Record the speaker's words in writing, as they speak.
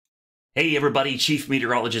Hey everybody, Chief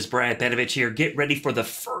Meteorologist Brad Panovich here. Get ready for the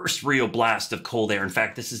first real blast of cold air. In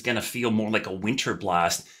fact, this is going to feel more like a winter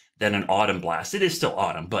blast than an autumn blast. It is still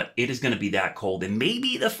autumn, but it is going to be that cold. And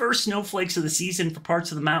maybe the first snowflakes of the season for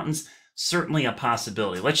parts of the mountains, certainly a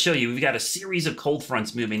possibility. Let's show you. We've got a series of cold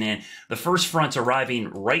fronts moving in. The first front's arriving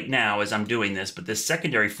right now as I'm doing this, but this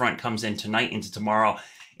secondary front comes in tonight into tomorrow.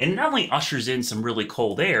 And it not only ushers in some really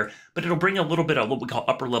cold air, but it'll bring a little bit of what we call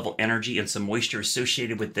upper level energy and some moisture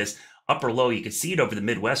associated with this upper low. You can see it over the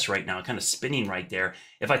Midwest right now, kind of spinning right there.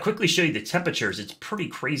 If I quickly show you the temperatures, it's pretty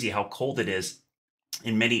crazy how cold it is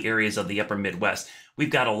in many areas of the upper Midwest. We've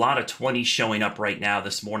got a lot of 20s showing up right now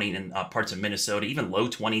this morning in parts of Minnesota, even low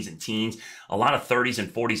 20s and teens, a lot of 30s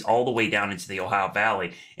and 40s all the way down into the Ohio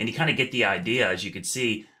Valley. And you kind of get the idea, as you can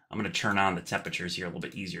see. I'm going to turn on the temperatures here a little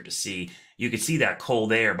bit easier to see. You can see that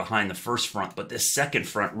cold air behind the first front, but this second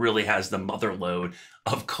front really has the mother load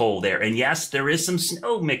of cold air. And yes, there is some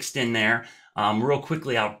snow mixed in there. Real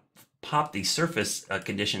quickly, I'll pop the surface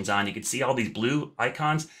conditions on. You can see all these blue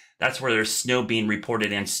icons. That's where there's snow being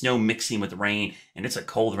reported and snow mixing with rain, and it's a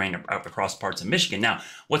cold rain out across parts of Michigan. Now,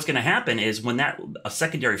 what's going to happen is when a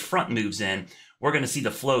secondary front moves in, we're going to see the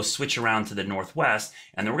flow switch around to the northwest,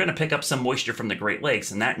 and then we're going to pick up some moisture from the Great Lakes.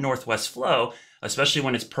 And that northwest flow, especially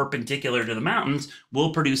when it's perpendicular to the mountains,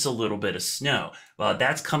 will produce a little bit of snow. Well,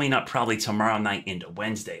 that's coming up probably tomorrow night into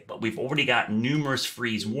Wednesday. But we've already got numerous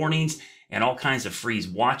freeze warnings and all kinds of freeze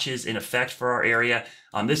watches in effect for our area.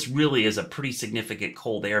 This really is a pretty significant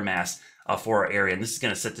cold air mass for our area, and this is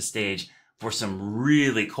going to set the stage for some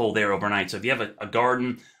really cold air overnight. So if you have a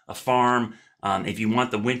garden, a farm, if you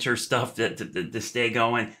want the winter stuff to stay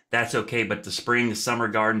going, that's okay. But the spring, the summer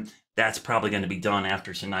garden, that's probably going to be done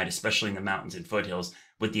after tonight, especially in the mountains and foothills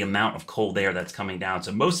with the amount of cold air that's coming down.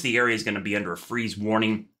 So most of the area is going to be under a freeze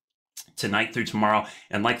warning tonight through tomorrow,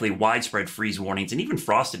 and likely widespread freeze warnings and even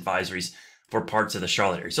frost advisories for parts of the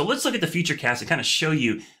Charlotte area. So let's look at the futurecast and kind of show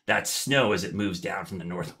you that snow as it moves down from the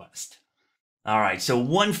northwest. All right, so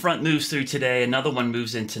one front moves through today, another one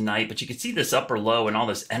moves in tonight, but you can see this upper low and all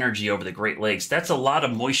this energy over the Great Lakes. That's a lot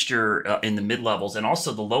of moisture in the mid-levels, and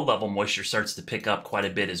also the low-level moisture starts to pick up quite a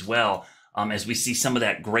bit as well. As we see some of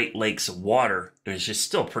that Great Lakes water, it's just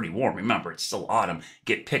still pretty warm. Remember, it's still autumn,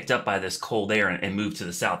 get picked up by this cold air and move to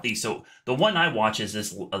the southeast. So the one I watch is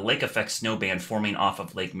this lake effect snow band forming off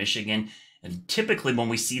of Lake Michigan. And typically when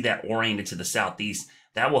we see that oriented to the southeast,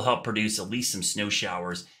 that will help produce at least some snow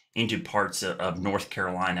showers into parts of North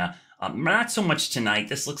Carolina. Not so much tonight.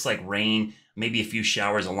 This looks like rain, maybe a few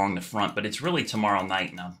showers along the front, but it's really tomorrow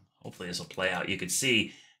night. Now, hopefully this will play out. You could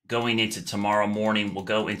see going into tomorrow morning, we'll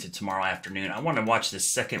go into tomorrow afternoon. I want to watch this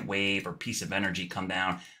second wave or piece of energy come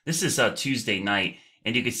down. This is Tuesday night,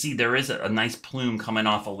 and you can see there is a nice plume coming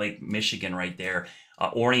off of Lake Michigan right there,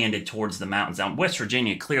 oriented towards the mountains. Now, West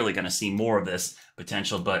Virginia clearly going to see more of this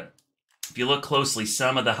potential, but if you look closely,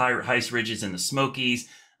 some of the highest ridges in the Smokies,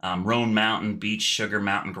 Roan Mountain, Beach, Sugar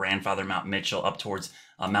Mountain, Grandfather Mount Mitchell, up towards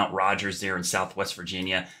Mount Rogers there in southwest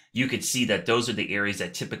Virginia. You could see that those are the areas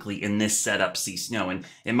that typically in this setup see snow. And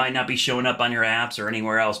it might not be showing up on your apps or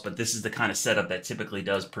anywhere else, but this is the kind of setup that typically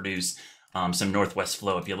does produce some northwest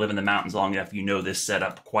flow. If you live in the mountains long enough, you know this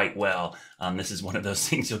setup quite well. This is one of those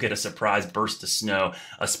things you'll get a surprise burst of snow,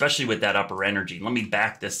 especially with that upper energy. Let me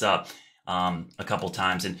back this up a couple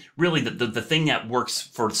times. And really the thing that works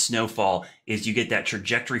for snowfall is you get that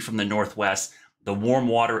trajectory from the northwest, the warm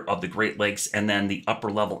water of the Great Lakes, and then the upper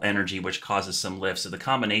level energy, which causes some lift. So the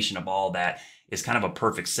combination of all that is kind of a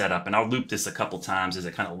perfect setup. And I'll loop this a couple times as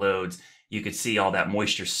it kind of loads. You could see all that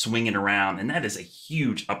moisture swinging around, and that is a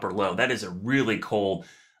huge upper low. That is a really cold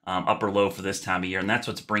upper low for this time of year, and that's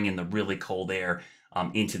what's bringing the really cold air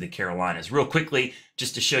into the Carolinas. Real quickly,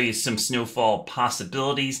 just to show you some snowfall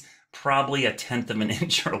possibilities, probably 1/10 of an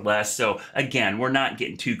inch or less. So again, we're not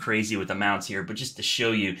getting too crazy with amounts here, but just to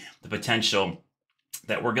show you the potential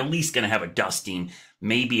that we're at least going to have a dusting,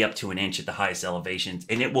 maybe up to an inch at the highest elevations,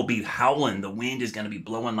 and it will be howling. The wind is going to be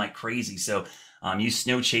blowing like crazy. So you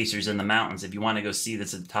snow chasers in the mountains, if you want to go see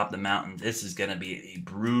this at the top of the mountain, this is going to be a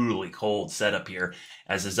brutally cold setup here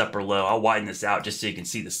as this upper low. I'll widen this out just so you can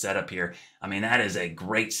see the setup here. I mean, that is a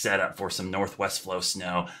great setup for some northwest flow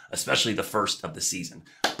snow, especially the first of the season.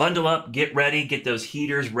 Bundle up, get ready, get those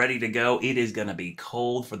heaters ready to go. It is going to be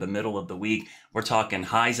cold for the middle of the week. We're talking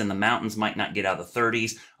highs in the mountains might not get out of the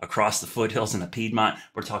 30s. Across the foothills in the Piedmont,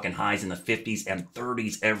 we're talking highs in the 50s and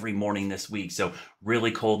 30s every morning this week. So really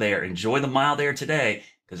cold air. Enjoy the mild air today,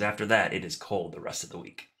 because after that, it is cold the rest of the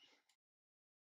week.